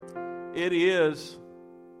It is,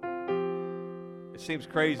 it seems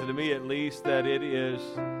crazy to me at least, that it is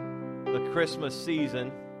the Christmas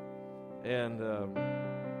season. And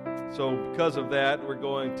so because of that, we're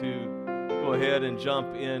going to go ahead and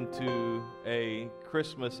jump into a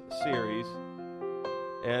Christmas series.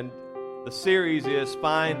 And the series is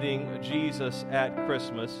Finding Jesus at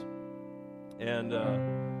Christmas. And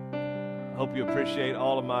I hope you appreciate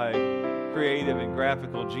all of my creative and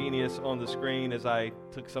graphical genius on the screen as I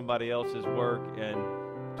took somebody else's work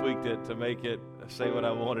and tweaked it to make it say what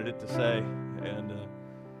I wanted it to say. And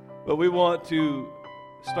but we want to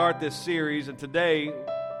start this series, and today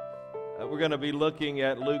we're going to be looking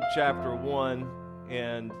at Luke chapter 1,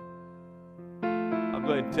 and I'm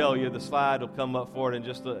going to tell you the slide will come up for it in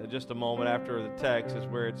just a moment after the text is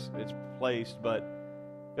where it's placed, but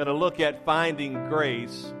going to look at finding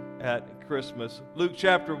grace at Christmas. Luke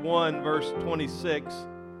chapter 1, verse 26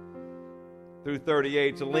 through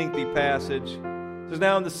 38. It's a lengthy passage. It says,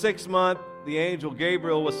 "Now in the 6th month, the angel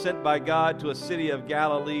Gabriel was sent by God to a city of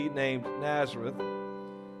Galilee named Nazareth,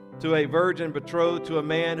 to a virgin betrothed to a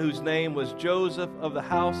man whose name was Joseph of the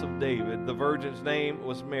house of David. The virgin's name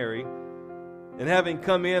was Mary. And having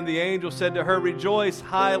come in, the angel said to her, 'Rejoice,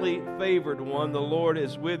 highly favored one, the Lord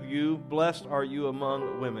is with you. Blessed are you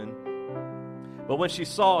among women.' But when she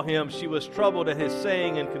saw him, she was troubled at his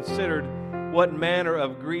saying and considered what manner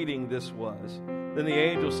of greeting this was. Then the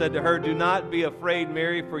angel said to her, 'Do not be afraid,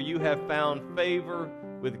 Mary, for you have found favor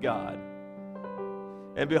with God.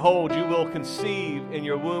 And behold, you will conceive in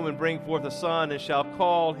your womb and bring forth a son, and shall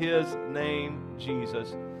call his name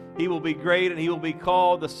Jesus. He will be great, and he will be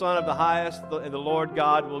called the Son of the Highest, and the Lord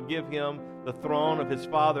God will give him the throne of his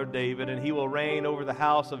father David, and he will reign over the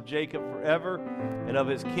house of Jacob forever, and of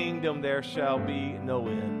his kingdom there shall be no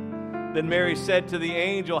end.' Then Mary said to the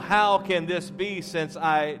angel, 'How can this be, since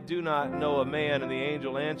I do not know a man?' And the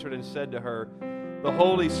angel answered and said to her, 'The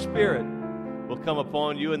Holy Spirit will come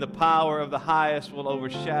upon you, and the power of the Highest will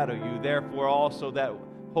overshadow you. Therefore also that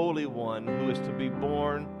Holy One who is to be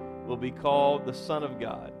born will be called the Son of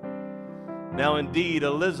God. Now indeed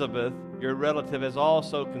Elizabeth, your relative, has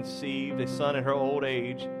also conceived a son in her old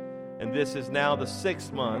age, and this is now the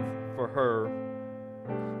 6th month for her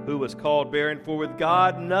who was called barren, for with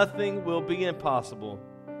God nothing will be impossible.'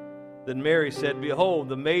 Then Mary said, 'Behold,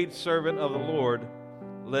 the maidservant of the Lord,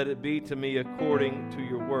 let it be to me according to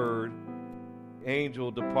your word.' The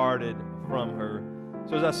angel departed from her."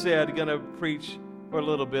 So as I said, I'm going to preach for a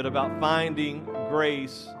little bit about finding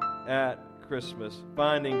grace at Christmas.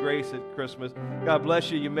 Finding grace at Christmas. God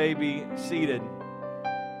bless you. You may be seated.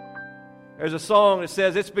 There's a song that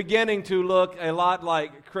says, "It's beginning to look a lot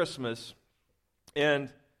like Christmas." And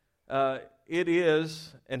it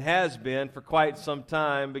is and has been for quite some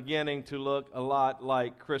time beginning to look a lot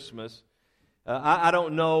like Christmas. I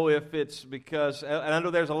don't know if it's because, and I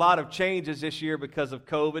know there's a lot of changes this year because of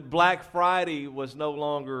COVID. Black Friday was no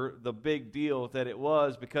longer the big deal that it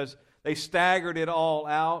was because they staggered it all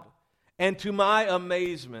out. And to my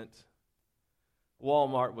amazement,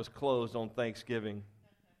 Walmart was closed on Thanksgiving.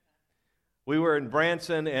 We were in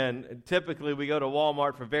Branson, and typically we go to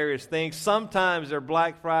Walmart for various things. Sometimes they're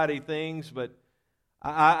Black Friday things, but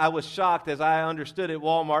I was shocked. As I understood it,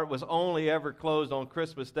 Walmart was only ever closed on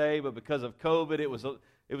Christmas Day, but because of COVID, it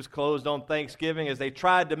was closed on Thanksgiving as they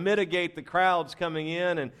tried to mitigate the crowds coming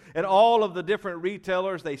in. And all of the different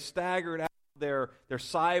retailers, they staggered out their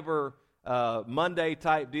Cyber Monday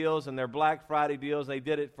type deals and their Black Friday deals. They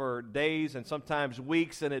did it for days and sometimes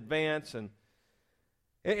weeks in advance. And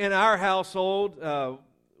in our household,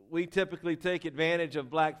 we typically take advantage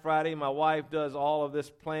of Black Friday. My wife does all of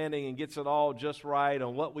this planning and gets it all just right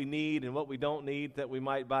on what we need and what we don't need that we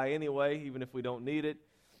might buy anyway, even if we don't need it,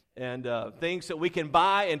 and things that we can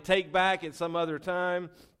buy and take back at some other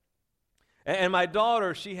time. And my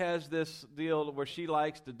daughter, she has this deal where she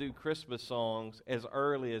likes to do Christmas songs as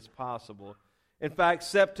early as possible. In fact,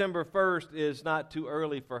 September 1st is not too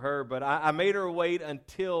early for her, but I made her wait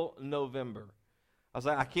until November. I was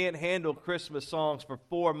like, I can't handle Christmas songs for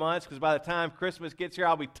 4 months because by the time Christmas gets here,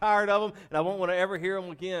 I'll be tired of them and I won't want to ever hear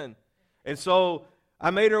them again. And so I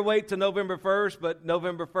made her wait till November 1st, but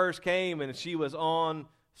November 1st came and she was on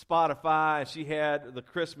Spotify and she had the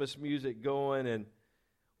Christmas music going. And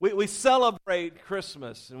we celebrate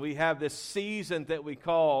Christmas and we have this season that we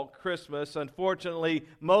call Christmas. Unfortunately,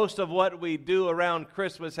 most of what we do around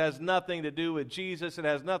Christmas has nothing to do with Jesus. It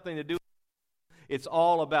has nothing to do. It's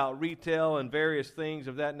all about retail and various things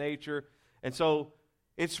of that nature. And so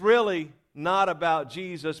it's really not about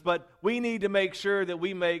Jesus, but we need to make sure that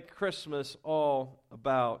we make Christmas all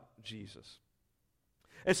about Jesus.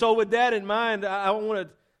 And so with that in mind, I want to,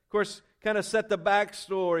 of course, kind of set the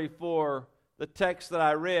backstory for the text that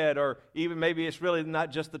I read, or even maybe it's really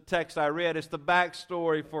not just the text I read, it's the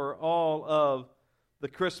backstory for all of the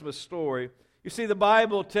Christmas story. You see, the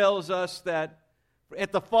Bible tells us that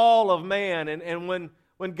at the fall of man, and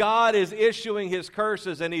when God is issuing His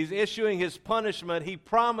curses and He's issuing His punishment, He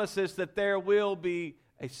promises that there will be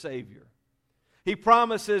a Savior. He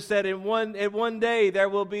promises that at one day there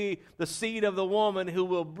will be the seed of the woman who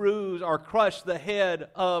will bruise or crush the head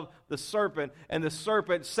of the serpent, and the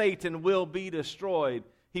serpent, Satan, will be destroyed.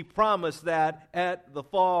 He promised that at the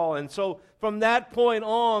fall. And so from that point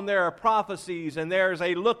on, there are prophecies, and there's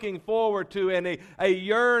a looking forward to and a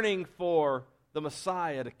yearning for the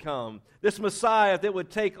Messiah to come. This Messiah that would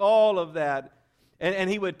take all of that, and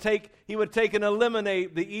he would take and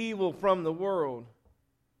eliminate the evil from the world.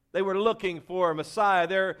 They were looking for a Messiah.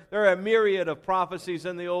 There are a myriad of prophecies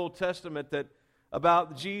in the Old Testament that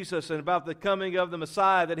about Jesus and about the coming of the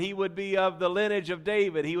Messiah, that He would be of the lineage of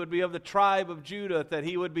David, He would be of the tribe of Judah, that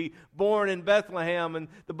He would be born in Bethlehem. And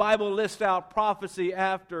the Bible lists out prophecy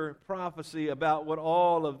after prophecy about what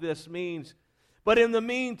all of this means. But in the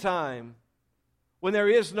meantime, when there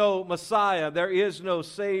is no Messiah, there is no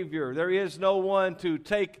Savior, there is no one to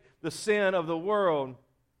take the sin of the world,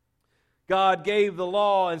 God gave the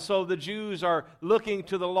law, and so the Jews are looking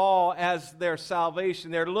to the law as their salvation.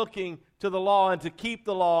 They're looking to the law and to keep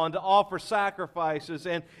the law and to offer sacrifices,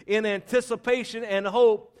 and in anticipation and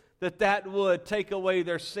hope that that would take away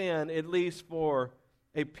their sin, at least for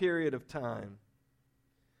a period of time.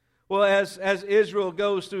 Well, as Israel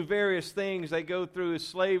goes through various things, they go through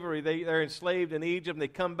slavery. They're enslaved in Egypt, and they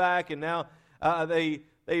come back, and now they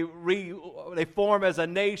form as a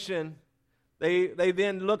nation. They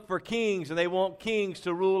then look for kings, and they want kings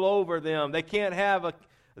to rule over them. They can't have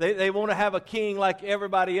they want to have a king like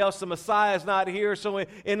everybody else. The Messiah is not here, so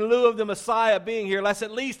in lieu of the Messiah being here, let's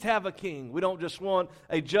at least have a king. We don't just want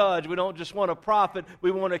a judge. We don't just want a prophet.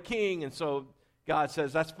 We want a king. And so God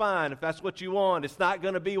says, that's fine. If that's what you want, it's not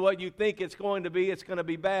going to be what you think it's going to be. It's going to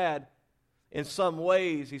be bad in some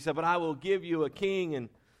ways. He said, but I will give you a king. And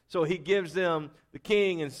so He gives them the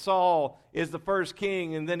king, and Saul is the first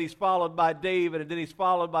king, and then he's followed by David, and then he's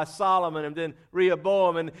followed by Solomon, and then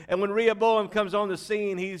Rehoboam. And when Rehoboam comes on the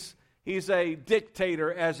scene, he's a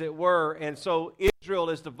dictator, as it were. And so Israel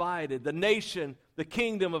is divided. The nation, the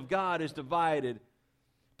kingdom of God is divided.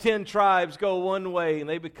 10 tribes go one way, and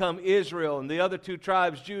they become Israel. And the other 2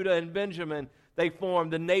 tribes, Judah and Benjamin, they form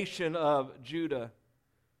the nation of Judah.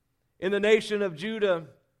 In the nation of Judah,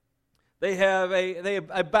 they have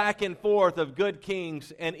a back and forth of good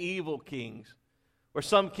kings and evil kings, where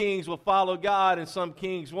some kings will follow God and some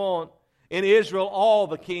kings won't. In Israel, all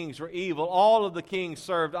the kings were evil. All of the kings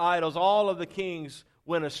served idols. All of the kings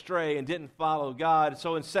went astray and didn't follow God.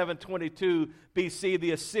 So in 722 BC,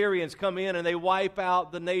 the Assyrians come in and they wipe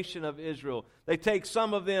out the nation of Israel. They take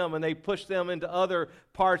some of them and they push them into other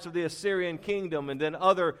parts of the Assyrian kingdom, and then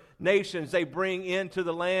other nations they bring into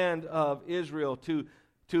the land of Israel to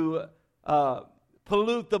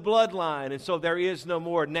pollute the bloodline. And so there is no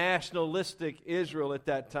more nationalistic Israel at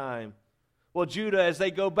that time. Well, Judah, as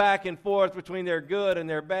they go back and forth between their good and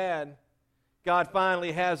their bad, God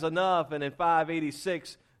finally has enough, and in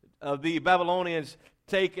 586, the Babylonians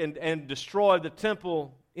take and destroy the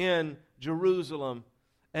temple in Jerusalem,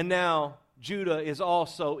 and now Judah is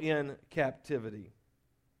also in captivity.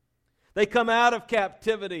 They come out of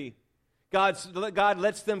captivity. God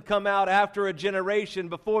lets them come out after a generation.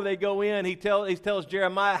 Before they go in, he tells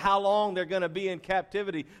Jeremiah how long they're going to be in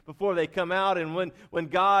captivity before they come out. And when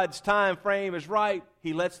God's time frame is right,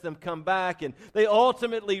 He lets them come back. And they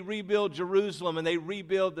ultimately rebuild Jerusalem, and they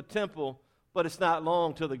rebuild the temple. But it's not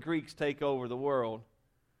long till the Greeks take over the world.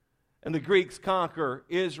 And the Greeks conquer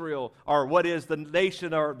Israel, or what is the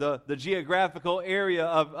nation, or the geographical area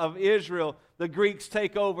of Israel. The Greeks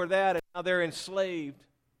take over that, and now they're enslaved.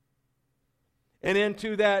 And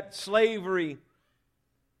into that slavery,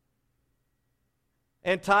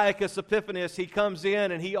 Antiochus Epiphanes, he comes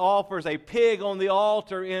in and he offers a pig on the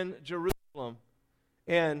altar in Jerusalem.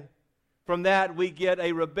 And from that we get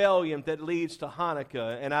a rebellion that leads to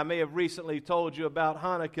Hanukkah. And I may have recently told you about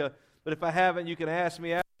Hanukkah, but if I haven't, you can ask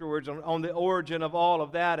me afterwards on the origin of all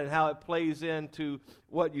of that and how it plays into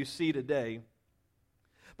what you see today.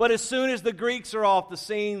 But as soon as the Greeks are off the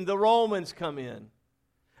scene, the Romans come in.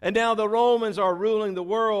 And now the Romans are ruling the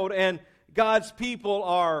world, and God's people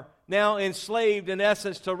are now enslaved, in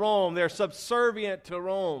essence, to Rome. They're subservient to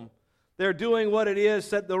Rome. They're doing what it is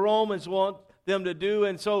that the Romans want them to do.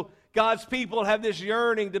 And so God's people have this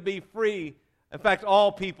yearning to be free. In fact,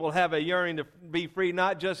 all people have a yearning to be free,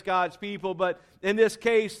 not just God's people, but in this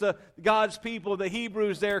case, God's people, the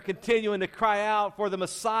Hebrews, they're continuing to cry out for the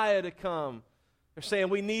Messiah to come. They're saying,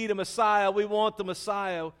 we need a Messiah, we want the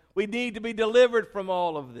Messiah, we need to be delivered from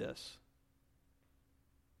all of this.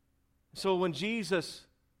 So when Jesus,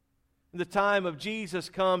 the time of Jesus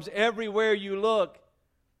comes, everywhere you look,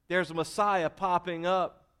 there's a Messiah popping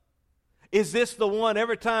up. Is this the one?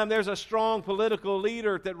 Every time there's a strong political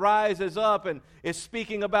leader that rises up and is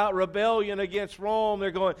speaking about rebellion against Rome,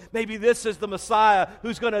 they're going, maybe this is the Messiah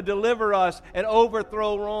who's going to deliver us and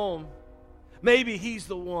overthrow Rome. Maybe he's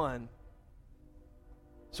the one.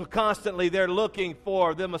 So constantly they're looking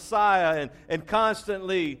for the Messiah, and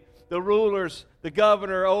constantly the rulers, the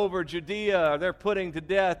governor over Judea, they're putting to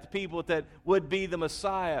death people that would be the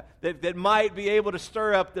Messiah, that might be able to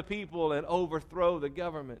stir up the people and overthrow the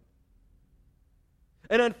government.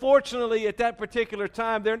 And unfortunately, at that particular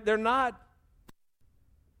time, they're not.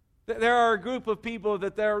 There are a group of people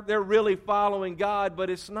that they're really following God, but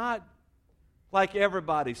it's not like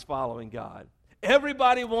everybody's following God.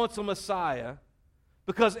 Everybody wants a Messiah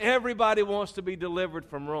because everybody wants to be delivered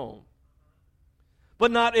from Rome.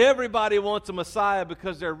 But not everybody wants a Messiah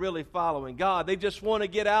because they're really following God. They just want to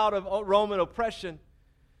get out of Roman oppression.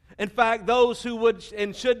 In fact, those who would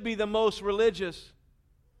and should be the most religious,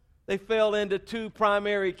 they fell into two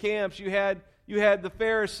primary camps. You had the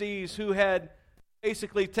Pharisees who had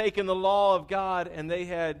basically taken the law of God and they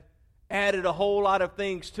had added a whole lot of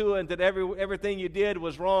things to it, that everything you did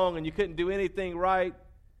was wrong and you couldn't do anything right.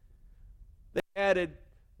 They added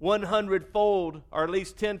 100-fold, or at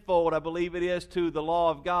least 10-fold, I believe it is, to the law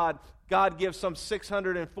of God. God gives some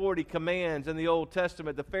 640 commands in the Old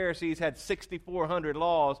Testament. The Pharisees had 6,400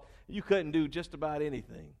 laws. You couldn't do just about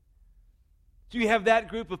anything. So you have that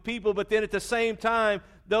group of people, but then at the same time,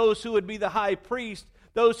 those who would be the high priest,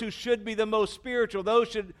 those who should be the most spiritual,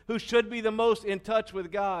 who should be the most in touch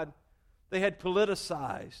with God, they had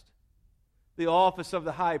politicized the office of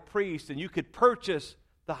the high priest, and you could purchase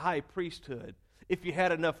the high priesthood if you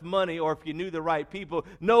had enough money or if you knew the right people.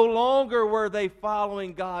 No longer were they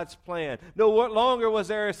following God's plan. No longer was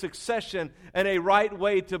there a succession and a right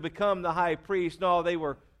way to become the high priest. No, they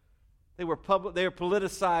were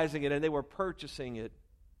politicizing it and they were purchasing it.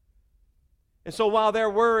 And so while there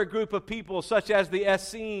were a group of people such as the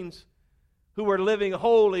Essenes who were living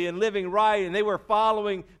holy and living right, and they were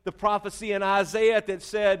following the prophecy in Isaiah that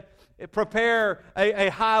said, prepare a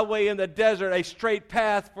highway in the desert, a straight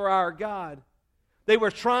path for our God. They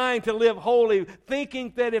were trying to live holy,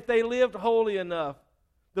 thinking that if they lived holy enough,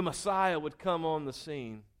 the Messiah would come on the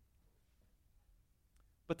scene.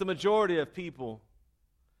 But the majority of people,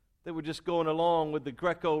 they were just going along with the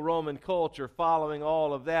Greco-Roman culture, following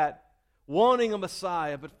all of that, wanting a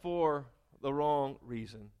Messiah, but for the wrong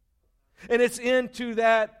reason. And it's into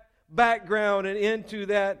that background and into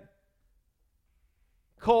that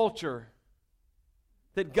culture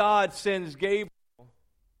that God sends Gabriel.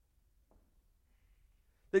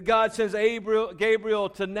 That God sends Gabriel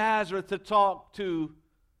to Nazareth to talk to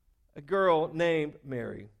a girl named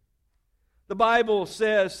Mary. The Bible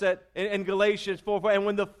says that in Galatians 4, and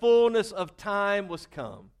when the fullness of time was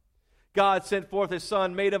come, God sent forth His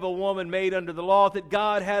Son, made of a woman, made under the law, that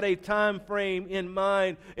God had a time frame in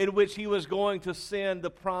mind in which He was going to send the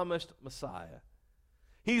promised Messiah.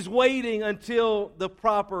 He's waiting until the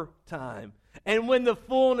proper time. And when the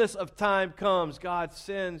fullness of time comes, God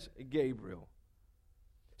sends Gabriel.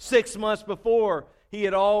 6 months before, He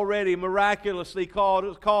had already miraculously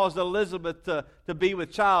caused Elizabeth to be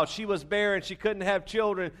with child. She was barren. She couldn't have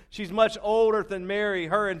children. She's much older than Mary,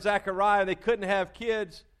 her and Zechariah. They couldn't have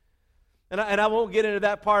kids. And I won't get into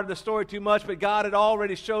that part of the story too much, but God had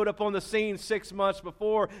already showed up on the scene 6 months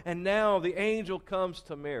before, and now the angel comes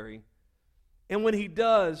to Mary. And when he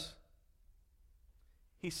does,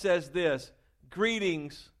 he says this,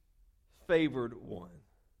 "Greetings, favored one."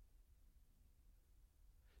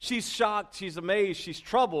 She's shocked, she's amazed, she's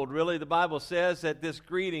troubled, really, the Bible says, at this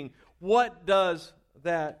greeting. What does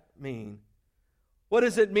that mean? What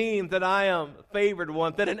does it mean that I am favored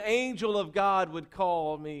one, that an angel of God would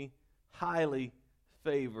call me highly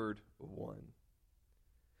favored one?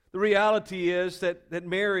 The reality is that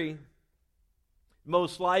Mary,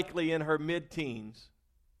 most likely in her mid-teens,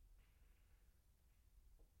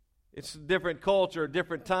 it's a different culture, a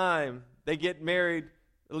different time. They get married,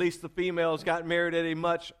 at least the females got married at a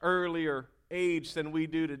much earlier age than we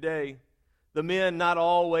do today. The men, not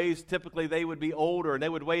always. Typically, they would be older, and they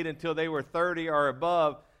would wait until they were 30 or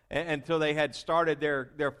above until they had started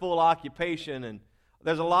their full occupation. And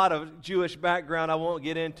there's a lot of Jewish background I won't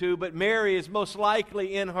get into, but Mary is most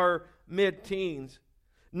likely in her mid-teens.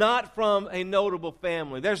 not from a notable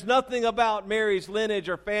family. There's nothing about Mary's lineage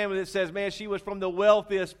or family that says, man, she was from the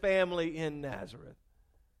wealthiest family in Nazareth.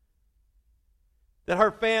 That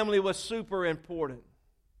her family was super important.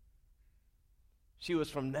 She was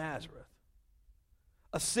from Nazareth,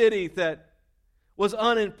 a city that was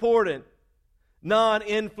unimportant,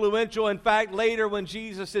 non-influential. In fact, later when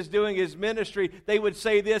Jesus is doing his ministry, they would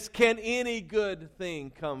say this, can any good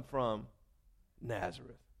thing come from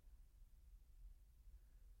Nazareth?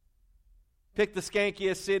 Pick the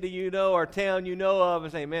skankiest city you know or town you know of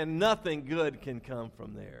and say, man, nothing good can come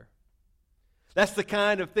from there. That's the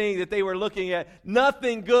kind of thing that they were looking at.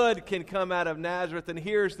 Nothing good can come out of Nazareth. And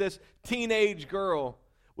here's this teenage girl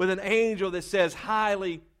with an angel that says,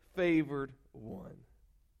 highly favored one.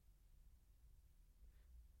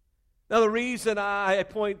 Now, the reason I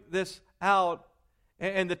point this out,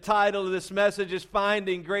 and the title of this message is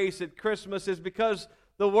Finding Grace at Christmas, is because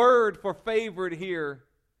the word for favored here,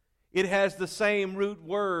 it has the same root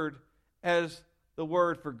word as the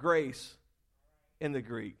word for grace in the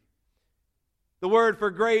Greek. The word for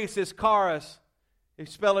grace is charis. If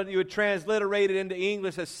you spell it, you would transliterate it into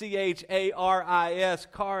English as C-H-A-R-I-S,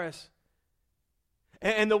 charis.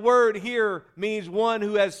 And the word here means one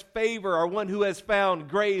who has favor or one who has found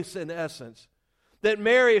grace in essence. That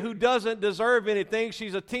Mary, who doesn't deserve anything,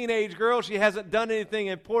 she's a teenage girl, she hasn't done anything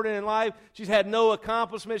important in life, she's had no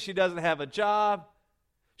accomplishments, she doesn't have a job.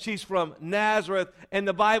 She's from Nazareth, and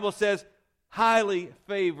the Bible says, highly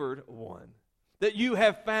favored one. That you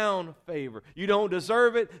have found favor. You don't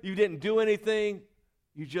deserve it, you didn't do anything,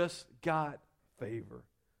 you just got favor.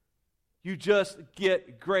 You just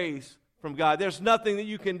get grace from God. There's nothing that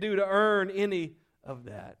you can do to earn any of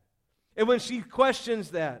that. And when she questions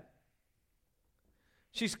that,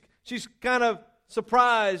 she's kind of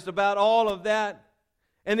surprised about all of that.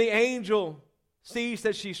 And the angel sees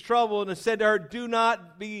that she's troubled and said to her, do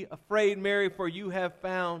not be afraid, Mary, for you have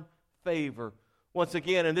found favor. Once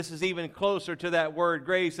again, and this is even closer to that word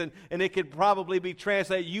grace, and it could probably be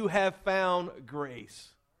translated, you have found grace.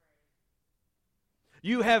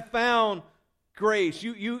 You have found grace.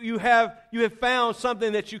 You have found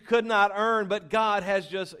something that you could not earn, but God has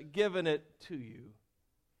just given it to you.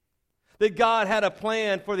 That God had a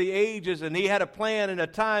plan for the ages, and He had a plan in a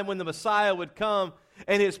time when the Messiah would come,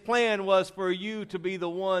 and His plan was for you to be the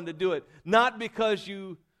one to do it. Not because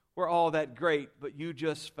you were all that great, but you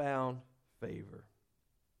just found favor.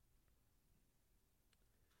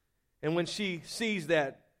 And when she sees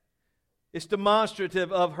that, it's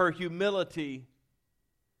demonstrative of her humility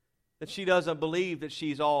that she doesn't believe that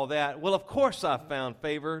she's all that. Well, of course I found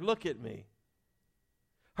favor. Look at me.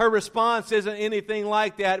 Her response isn't anything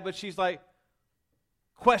like that, but she's like,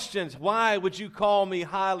 questions, why would you call me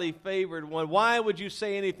highly favored one? Why would you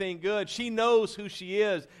say anything good? She knows who she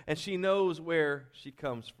is, and she knows where she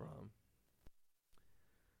comes from.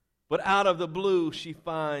 But out of the blue, she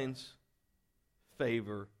finds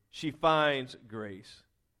favor. She finds grace.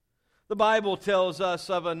 The Bible tells us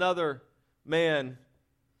of another man,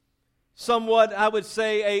 somewhat, I would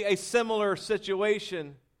say, a similar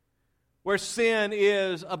situation where sin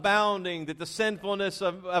is abounding, that the sinfulness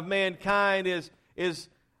of mankind is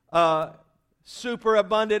super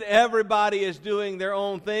abundant. Everybody is doing their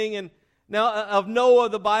own thing. And now of Noah,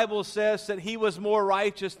 the Bible says that he was more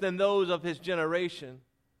righteous than those of his generation.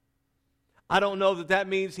 I don't know that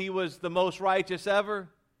means he was the most righteous ever.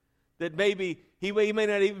 That maybe he may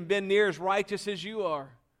not even been near as righteous as you are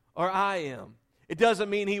or I am. It doesn't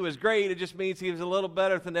mean he was great. It just means he was a little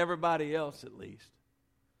better than everybody else at least.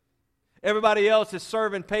 Everybody else is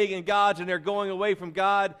serving pagan gods and they're going away from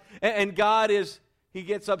God. And God He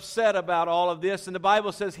gets upset about all of this. And the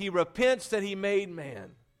Bible says He repents that He made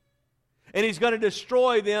man. And He's going to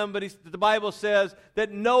destroy them. But the Bible says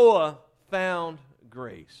that Noah found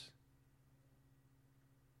grace.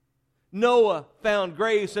 Noah found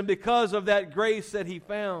grace, and because of that grace that he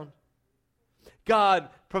found, God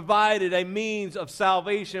provided a means of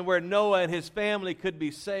salvation where Noah and his family could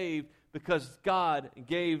be saved because God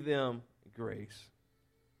gave them grace.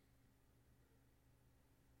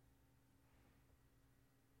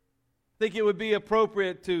 I think it would be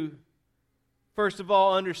appropriate to, first of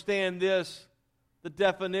all, understand this, the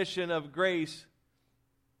definition of grace.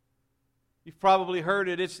 You've probably heard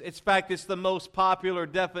it. In fact, it's the most popular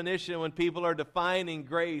definition when people are defining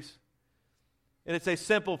grace. And it's a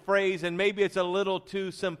simple phrase, and maybe it's a little too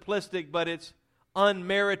simplistic, but it's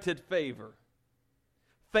unmerited favor.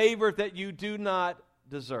 Favor that you do not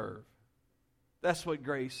deserve. That's what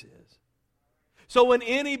grace is. So when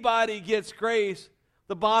anybody gets grace,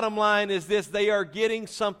 the bottom line is this: they are getting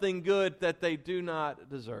something good that they do not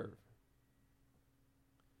deserve.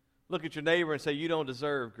 Look at your neighbor and say, you don't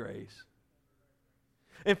deserve grace.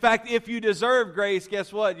 In fact, if you deserve grace,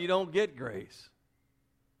 guess what? You don't get grace.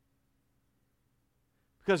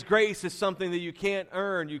 Because grace is something that you can't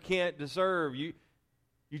earn, you can't deserve. You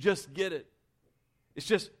just get it. It's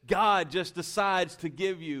just God just decides to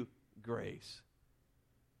give you grace.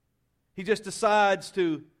 He just decides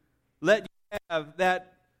to let you have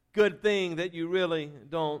that good thing that you really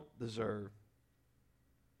don't deserve.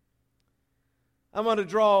 I'm going to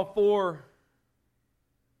draw 4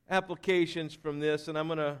 applications from this, and I'm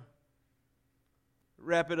going to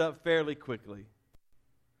wrap it up fairly quickly.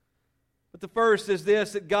 But the first is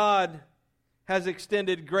this, that God has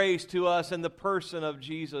extended grace to us in the person of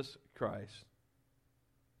Jesus Christ.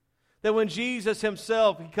 That when Jesus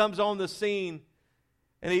himself, he comes on the scene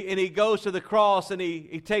and he goes to the cross and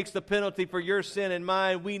he takes the penalty for your sin and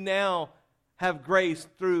mine, we now have grace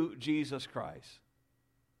through Jesus Christ.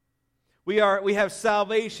 We have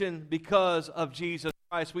salvation because of Jesus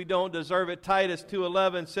Christ. We don't deserve it. Titus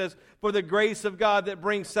 2:11 says, "For the grace of God that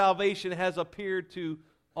brings salvation has appeared to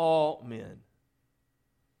all men."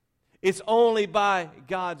 It's only by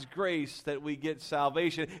God's grace that we get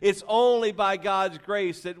salvation. It's only by God's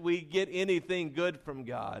grace that we get anything good from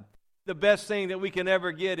God. The best thing that we can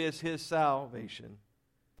ever get is His salvation.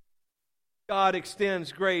 God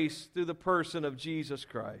extends grace through the person of Jesus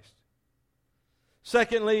Christ.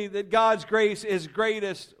 Secondly, that God's grace is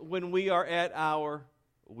greatest when we are at our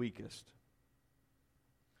weakest.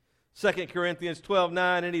 2 Corinthians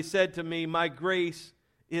 12:9, "And He said to me, my grace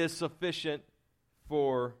is sufficient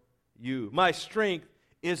for you. My strength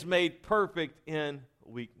is made perfect in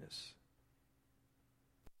weakness."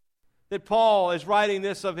 That Paul is writing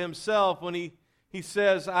this of himself when he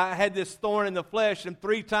says, I had this thorn in the flesh, and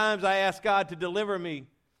 3 times I asked God to deliver me.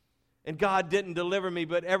 And God didn't deliver me,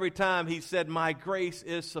 but every time he said, my grace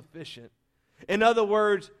is sufficient. In other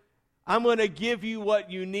words, I'm going to give you what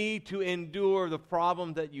you need to endure the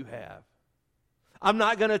problem that you have. I'm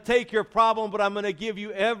not going to take your problem, but I'm going to give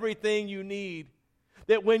you everything you need.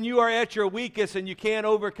 That when you are at your weakest and you can't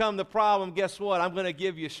overcome the problem, guess what? I'm going to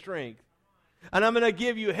give you strength. And I'm going to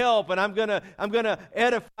give you help, and I'm going to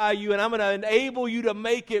edify you, and I'm going to enable you to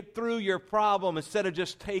make it through your problem instead of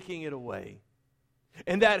just taking it away.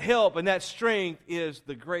 And that help and that strength is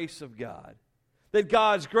the grace of God. That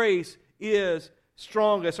God's grace is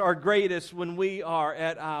strongest, our greatest, when we are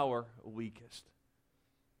at our weakest.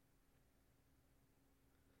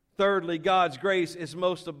 Thirdly, God's grace is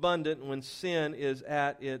most abundant when sin is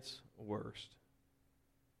at its worst.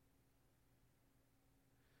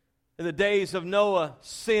 In the days of Noah,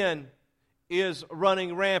 sin is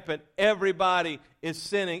running rampant. Everybody is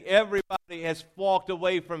sinning. Everybody has walked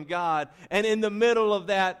away from God. And in the middle of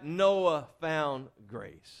that, Noah found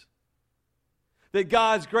grace. That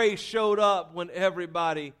God's grace showed up when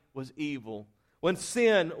everybody was evil. When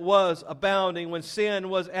sin was abounding, when sin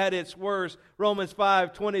was at its worst. Romans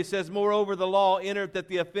 5:20 says, "Moreover, the law entered that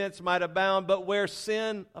the offense might abound, but where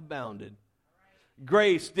sin abounded,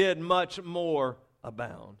 grace did much more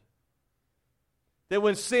abound." That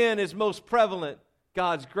when sin is most prevalent,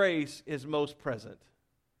 God's grace is most present.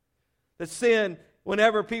 That sin,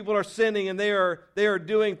 whenever people are sinning and they are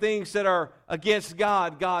doing things that are against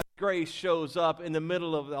God, God's grace shows up in the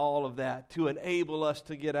middle of all of that to enable us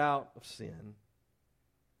to get out of sin.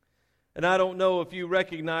 And I don't know if you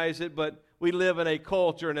recognize it, but we live in a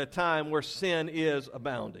culture and a time where sin is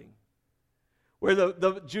abounding. Where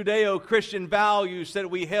the Judeo-Christian values that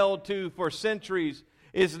we held to for centuries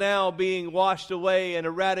is now being washed away and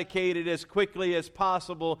eradicated as quickly as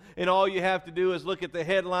possible. And all you have to do is look at the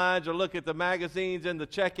headlines or look at the magazines and the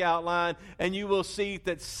checkout line, and you will see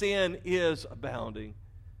that sin is abounding.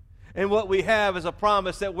 And what we have is a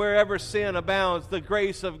promise that wherever sin abounds, the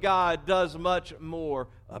grace of God does much more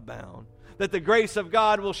abound. That the grace of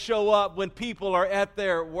God will show up when people are at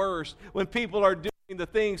their worst, when people are doing the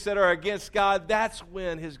things that are against God. That's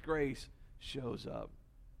when His grace shows up.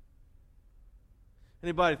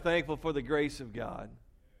 Anybody thankful for the grace of God?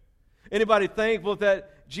 Anybody thankful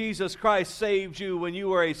that Jesus Christ saved you when you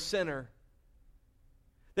were a sinner?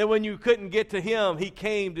 That when you couldn't get to Him, He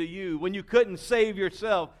came to you. When you couldn't save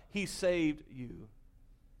yourself, He saved you.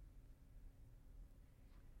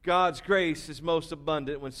 God's grace is most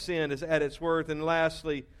abundant when sin is at its worst. And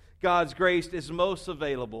lastly, God's grace is most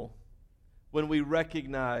available when we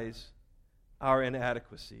recognize our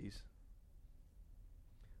inadequacies.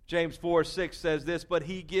 James 4:6 says this, "But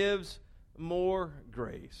He gives more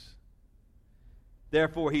grace.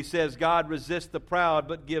 Therefore," he says, "God resists the proud,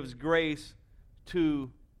 but gives grace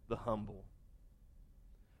to the humble."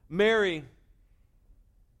 Mary,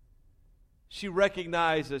 she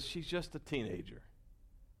recognizes she's just a teenager.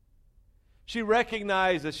 She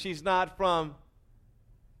recognizes she's not from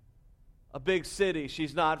a big city.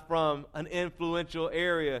 She's not from an influential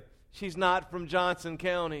area. She's not from Johnson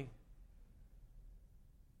County.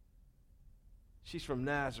 She's from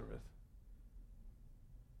Nazareth.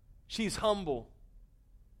 She's humble.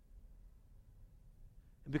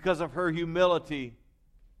 And because of her humility,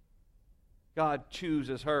 God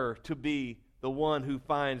chooses her to be the one who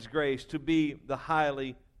finds grace, to be the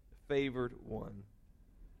highly favored one.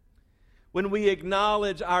 When we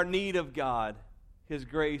acknowledge our need of God, His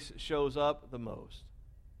grace shows up the most.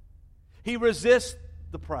 He resists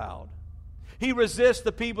the proud. He resists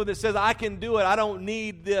the people that says, I can do it. I don't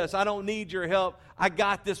need this. I don't need your help. I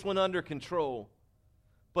got this one under control.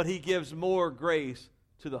 But He gives more grace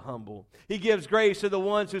to the humble. He gives grace to the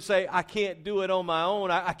ones who say, I can't do it on my own.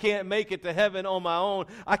 I can't make it to heaven on my own.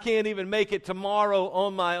 I can't even make it tomorrow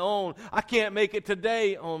on my own. I can't make it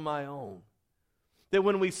today on my own. That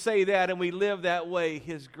when we say that and we live that way,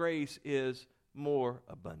 His grace is more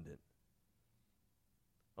abundant.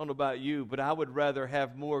 I don't know about you, but I would rather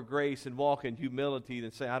have more grace and walk in humility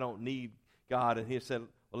than say, I don't need God. And He said,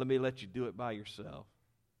 well, let me let you do it by yourself.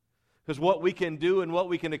 Because what we can do and what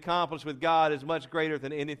we can accomplish with God is much greater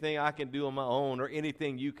than anything I can do on my own or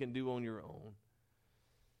anything you can do on your own.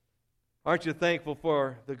 Aren't you thankful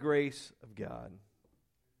for the grace of God?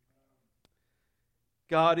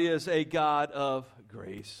 God is a God of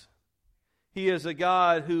grace. He is a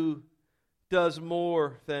God who does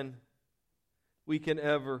more than we can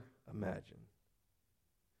ever imagine.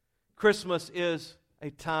 Christmas is a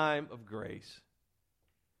time of grace.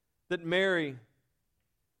 That Mary,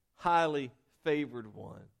 highly favored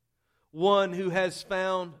one who has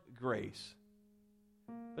found grace.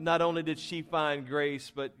 But not only did she find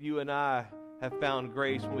grace, but you and I have found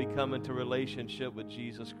grace when we come into relationship with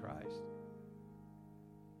Jesus Christ.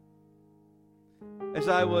 As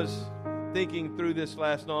I was thinking through this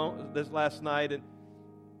last night, and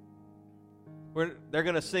they're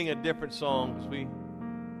going to sing a different song because we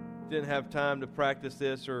didn't have time to practice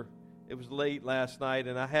this, or it was late last night,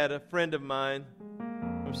 and I had a friend of mine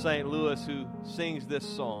from St. Louis who sings this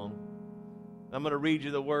song. I'm going to read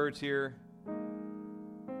you the words here.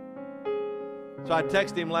 So I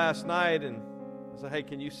texted him last night and I said, hey,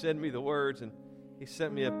 can you send me the words? And he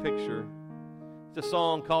sent me a picture. It's a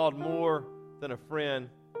song called More Than a Friend.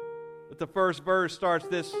 But the first verse starts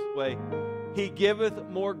this way. He giveth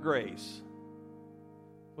more grace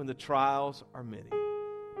when the trials are many.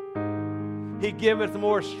 He giveth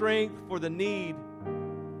more strength for the need.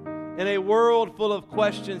 In a world full of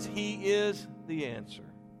questions, He is the answer.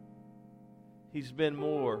 He's been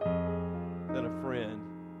more than a friend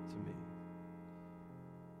to me.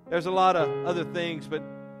 There's a lot of other things, but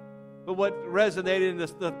what resonated in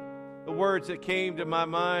the words that came to my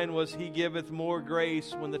mind was, He giveth more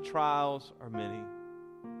grace when the trials are many.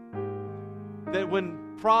 That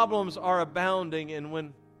when problems are abounding and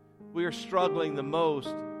when we are struggling the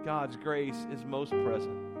most, God's grace is most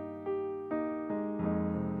present.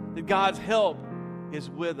 That God's help is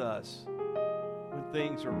with us when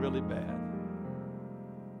things are really bad.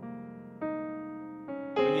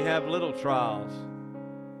 When you have little trials,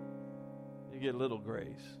 you get little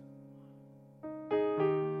grace.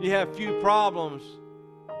 You have few problems,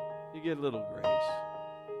 you get little grace.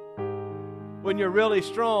 When you're really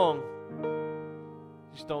strong,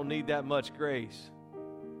 you just don't need that much grace.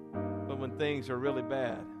 But when things are really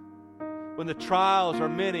bad, when the trials are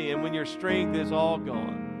many and when your strength is all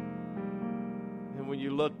gone, and when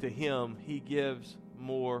you look to Him, He gives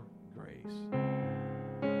more grace.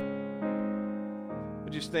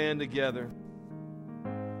 Would you stand together?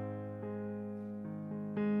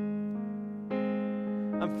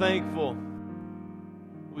 I'm thankful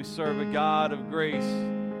we serve a God of grace,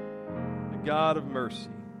 a God of mercy,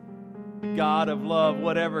 a God of love.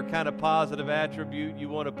 Whatever kind of positive attribute you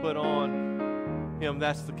want to put on Him,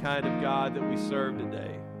 that's the kind of God that we serve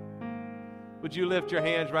today. Would you lift your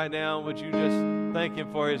hands right now? Would you just thank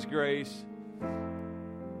Him for His grace?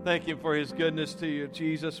 Thank Him for His goodness to you.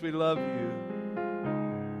 Jesus, we love you.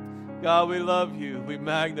 God, we love you. We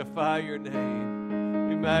magnify your name.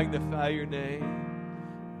 We magnify your name.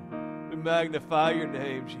 We magnify your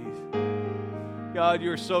name, Jesus. God,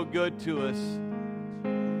 you're so good to us.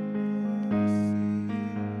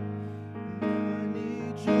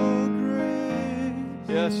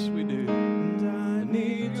 Yes, we do. I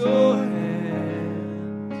need your hand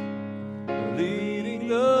leading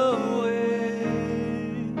the way.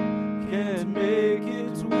 Can't make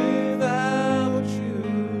it without you,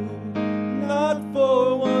 not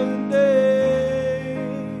for one day.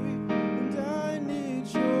 And I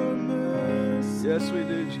need your mercy. Yes, we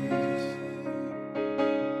do, Jesus.